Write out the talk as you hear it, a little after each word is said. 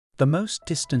The most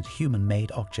distant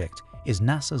human-made object is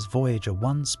NASA's Voyager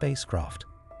 1 spacecraft,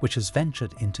 which has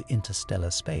ventured into interstellar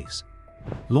space.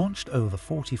 Launched over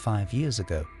 45 years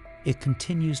ago, it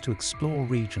continues to explore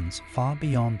regions far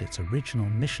beyond its original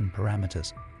mission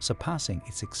parameters, surpassing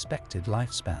its expected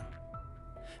lifespan.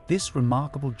 This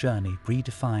remarkable journey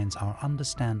redefines our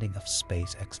understanding of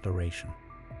space exploration.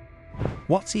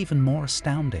 What's even more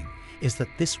astounding is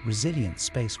that this resilient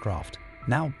spacecraft,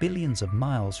 now billions of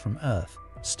miles from Earth,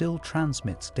 still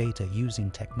transmits data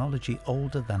using technology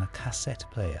older than a cassette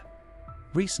player.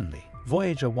 Recently,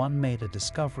 Voyager 1 made a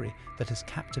discovery that has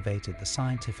captivated the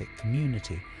scientific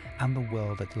community and the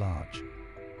world at large.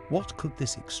 What could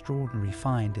this extraordinary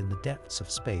find in the depths of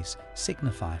space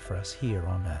signify for us here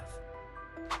on Earth?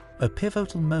 A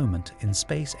pivotal moment in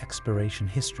space exploration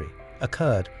history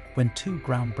occurred when two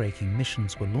groundbreaking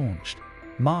missions were launched,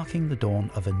 marking the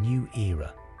dawn of a new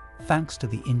era. Thanks to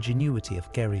the ingenuity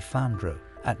of Gary Flandreau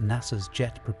at NASA's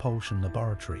Jet Propulsion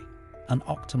Laboratory, an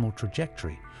optimal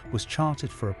trajectory was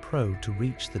charted for a probe to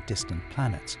reach the distant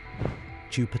planets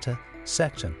Jupiter,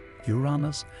 Saturn,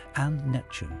 Uranus, and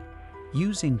Neptune.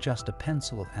 Using just a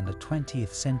pencil and a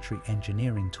 20th century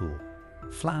engineering tool,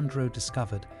 Flandreau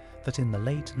discovered that in the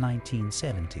late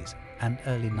 1970s and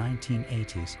early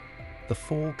 1980s, the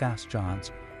four gas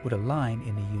giants would align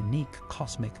in a unique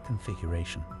cosmic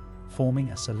configuration, forming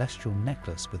a celestial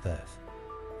necklace with Earth.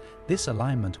 This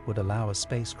alignment would allow a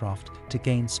spacecraft to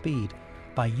gain speed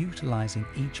by utilizing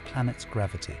each planet's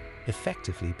gravity,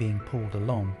 effectively being pulled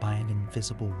along by an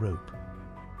invisible rope.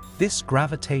 This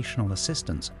gravitational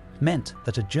assistance meant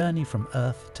that a journey from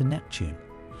Earth to Neptune,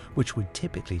 which would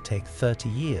typically take 30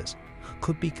 years,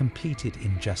 could be completed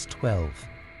in just 12.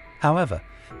 However,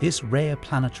 this rare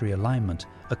planetary alignment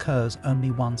occurs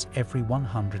only once every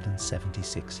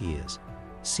 176 years.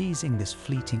 Seizing this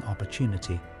fleeting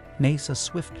opportunity, NASA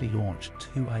swiftly launched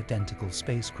two identical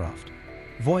spacecraft,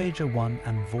 Voyager 1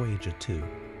 and Voyager 2,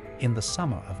 in the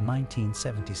summer of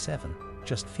 1977,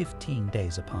 just 15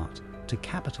 days apart, to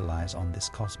capitalize on this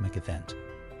cosmic event.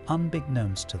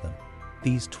 Unbeknownst to them,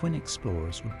 these twin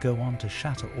explorers would go on to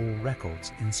shatter all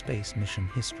records in space mission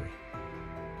history.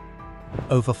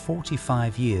 Over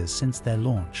 45 years since their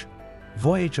launch,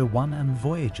 Voyager 1 and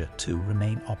Voyager 2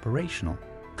 remain operational,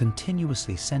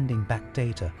 continuously sending back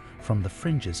data from the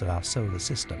fringes of our solar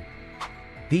system.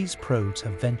 These probes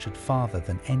have ventured farther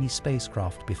than any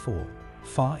spacecraft before,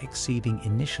 far exceeding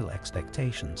initial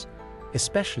expectations,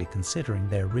 especially considering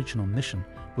their original mission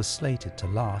was slated to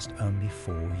last only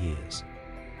 4 years.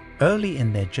 Early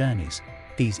in their journeys,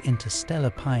 these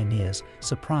interstellar pioneers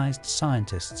surprised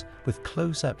scientists with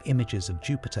close-up images of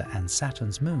Jupiter and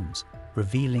Saturn's moons,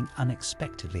 revealing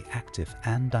unexpectedly active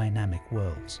and dynamic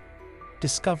worlds.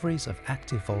 Discoveries of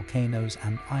active volcanoes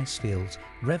and ice fields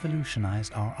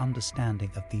revolutionized our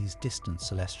understanding of these distant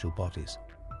celestial bodies.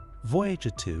 Voyager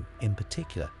 2, in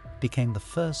particular, became the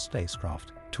first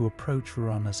spacecraft to approach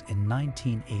Uranus in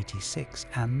 1986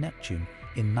 and Neptune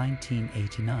in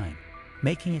 1989,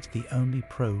 making it the only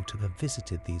probe to have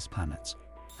visited these planets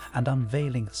and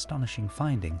unveiling astonishing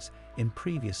findings in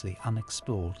previously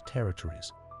unexplored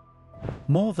territories.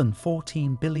 More than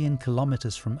 14 billion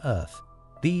kilometers from Earth,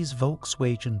 these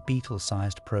Volkswagen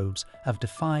Beetle-sized probes have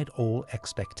defied all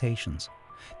expectations,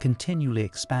 continually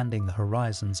expanding the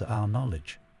horizons of our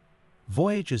knowledge.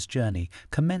 Voyager's journey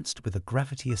commenced with a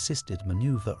gravity-assisted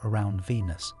maneuver around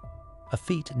Venus, a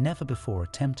feat never before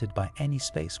attempted by any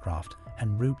spacecraft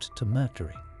en route to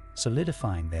Mercury,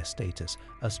 solidifying their status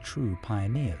as true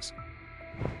pioneers.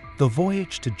 The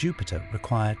voyage to Jupiter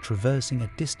required traversing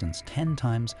a distance 10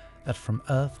 times that from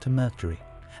Earth to Mercury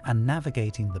and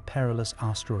navigating the perilous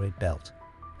asteroid belt,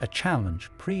 a challenge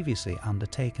previously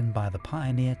undertaken by the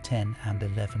Pioneer 10 and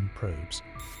 11 probes.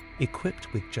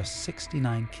 Equipped with just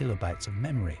 69 kilobytes of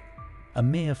memory, a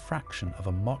mere fraction of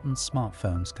a modern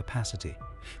smartphone's capacity,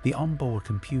 the onboard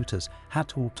computers had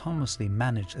to autonomously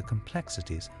manage the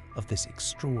complexities of this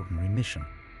extraordinary mission.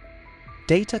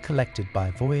 Data collected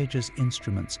by Voyager's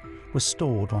instruments were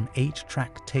stored on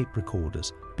 8-track tape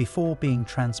recorders before being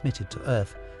transmitted to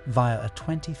Earth via a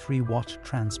 23-watt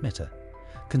transmitter,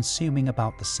 consuming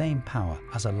about the same power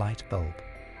as a light bulb.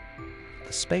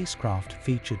 The spacecraft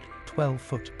featured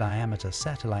 12-foot diameter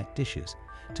satellite dishes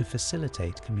to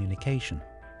facilitate communication,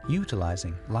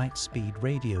 utilizing light-speed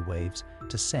radio waves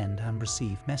to send and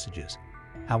receive messages.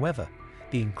 However,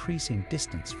 the increasing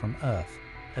distance from Earth,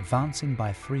 advancing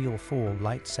by 3 or 4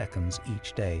 light seconds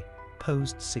each day,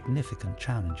 posed significant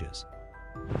challenges.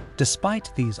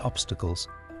 Despite these obstacles,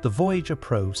 the Voyager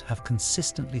probes have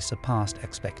consistently surpassed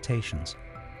expectations,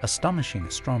 astonishing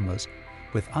astronomers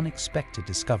with unexpected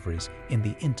discoveries in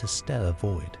the interstellar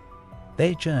void.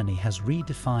 Their journey has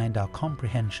redefined our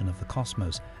comprehension of the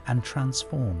cosmos and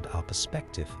transformed our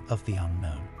perspective of the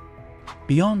unknown.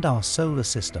 Beyond our solar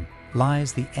system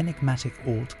lies the enigmatic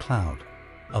Oort cloud,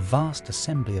 a vast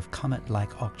assembly of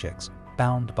comet-like objects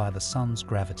bound by the Sun's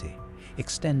gravity,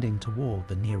 extending toward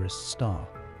the nearest star.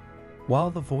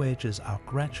 While the Voyagers are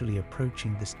gradually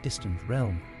approaching this distant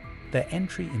realm, their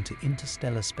entry into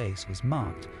interstellar space was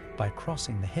marked by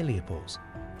crossing the heliopause,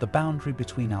 the boundary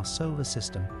between our solar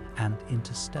system and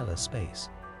interstellar space.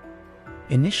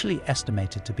 Initially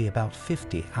estimated to be about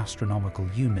 50 astronomical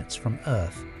units from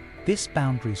Earth, this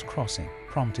boundary's crossing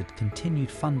prompted continued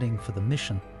funding for the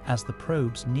mission as the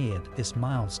probes neared this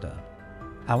milestone.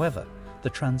 However, the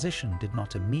transition did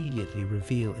not immediately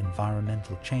reveal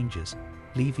environmental changes,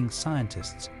 leaving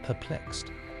scientists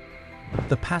perplexed.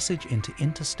 The passage into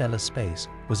interstellar space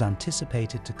was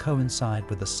anticipated to coincide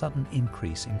with a sudden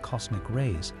increase in cosmic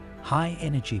rays,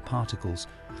 high-energy particles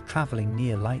traveling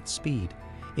near light speed,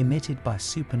 emitted by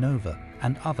supernova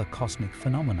and other cosmic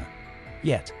phenomena.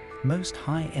 Yet, most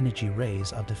high-energy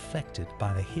rays are deflected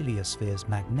by the heliosphere's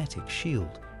magnetic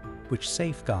shield, which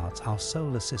safeguards our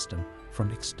solar system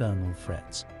from external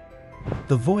threats.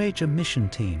 The Voyager mission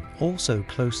team also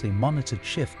closely monitored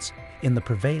shifts in the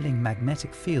prevailing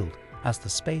magnetic field as the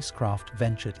spacecraft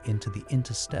ventured into the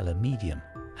interstellar medium,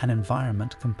 an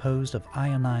environment composed of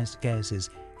ionized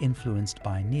gases influenced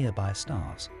by nearby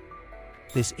stars.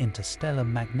 This interstellar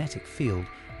magnetic field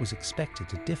was expected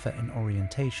to differ in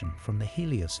orientation from the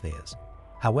heliospheres.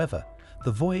 However,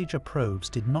 the Voyager probes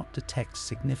did not detect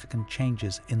significant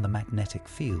changes in the magnetic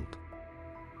field.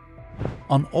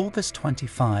 On August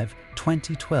 25,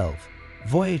 2012,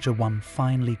 Voyager 1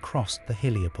 finally crossed the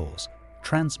heliopause,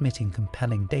 transmitting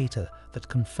compelling data that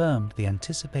confirmed the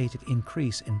anticipated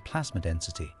increase in plasma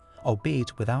density,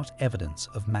 albeit without evidence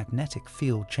of magnetic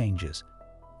field changes.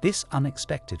 This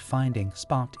unexpected finding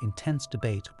sparked intense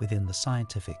debate within the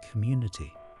scientific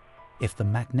community. If the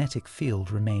magnetic field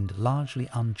remained largely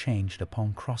unchanged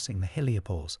upon crossing the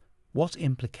heliopause, what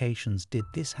implications did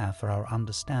this have for our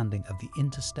understanding of the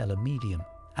interstellar medium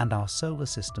and our solar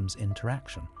system's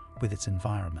interaction with its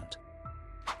environment?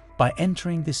 By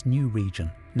entering this new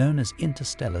region, known as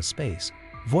interstellar space,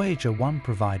 Voyager 1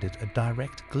 provided a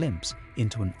direct glimpse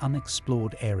into an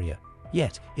unexplored area,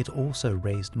 yet it also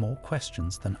raised more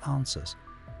questions than answers.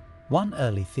 One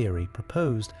early theory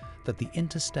proposed that the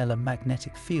interstellar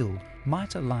magnetic field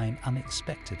might align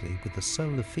unexpectedly with the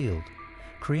solar field,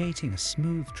 creating a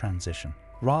smooth transition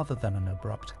rather than an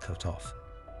abrupt cutoff.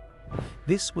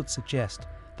 This would suggest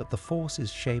that the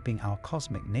forces shaping our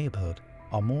cosmic neighborhood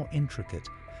are more intricate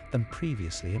than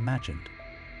previously imagined.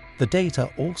 The data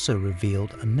also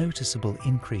revealed a noticeable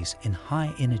increase in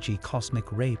high-energy cosmic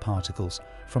ray particles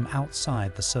from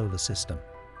outside the solar system,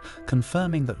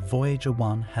 confirming that Voyager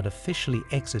 1 had officially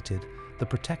exited the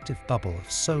protective bubble of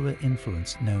solar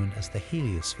influence known as the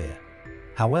heliosphere.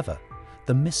 However,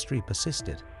 the mystery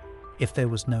persisted. If there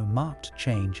was no marked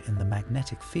change in the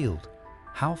magnetic field,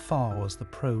 how far was the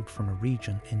probe from a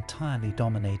region entirely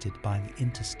dominated by the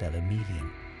interstellar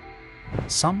medium?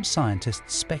 Some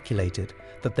scientists speculated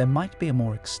that there might be a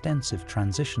more extensive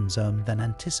transition zone than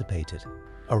anticipated,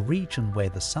 a region where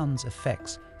the Sun's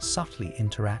effects subtly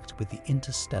interact with the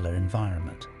interstellar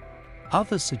environment.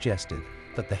 Others suggested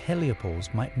that the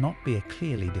heliopause might not be a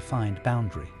clearly defined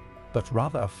boundary, but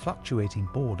rather a fluctuating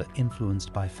border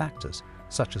influenced by factors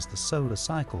such as the solar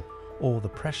cycle or the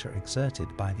pressure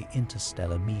exerted by the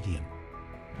interstellar medium.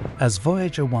 As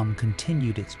Voyager 1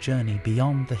 continued its journey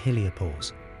beyond the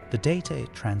heliopause, the data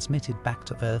it transmitted back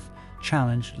to Earth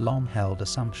challenged long-held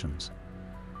assumptions.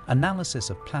 Analysis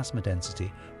of plasma density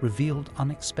revealed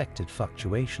unexpected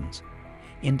fluctuations,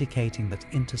 indicating that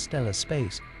interstellar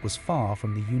space was far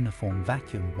from the uniform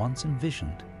vacuum once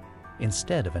envisioned.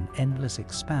 Instead of an endless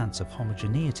expanse of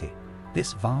homogeneity,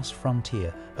 this vast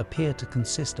frontier appeared to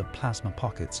consist of plasma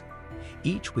pockets,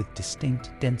 each with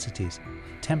distinct densities,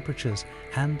 temperatures,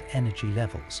 and energy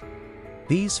levels.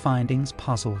 These findings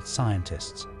puzzled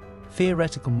scientists.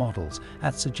 Theoretical models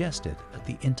had suggested that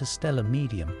the interstellar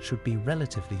medium should be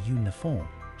relatively uniform,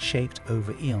 shaped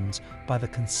over eons by the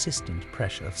consistent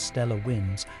pressure of stellar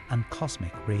winds and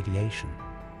cosmic radiation.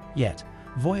 Yet,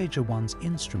 Voyager 1's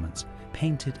instruments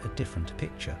painted a different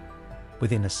picture.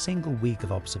 Within a single week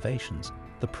of observations,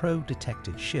 the probe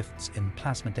detected shifts in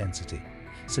plasma density,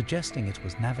 suggesting it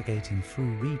was navigating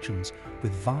through regions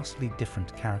with vastly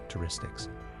different characteristics,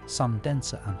 some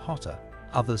denser and hotter,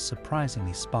 others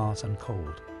surprisingly sparse and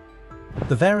cold.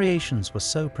 The variations were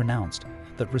so pronounced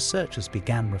that researchers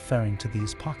began referring to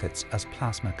these pockets as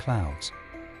plasma clouds.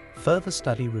 Further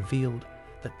study revealed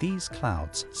that these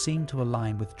clouds seem to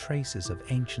align with traces of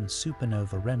ancient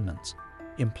supernova remnants,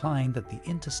 implying that the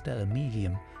interstellar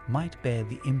medium might bear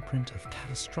the imprint of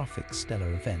catastrophic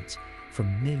stellar events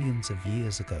from millions of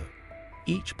years ago.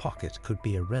 Each pocket could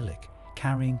be a relic,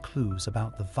 carrying clues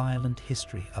about the violent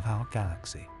history of our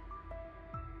galaxy.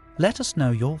 Let us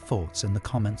know your thoughts in the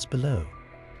comments below.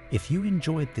 If you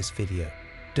enjoyed this video,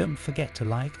 don't forget to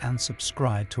like and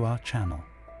subscribe to our channel.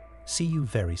 See you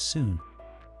very soon.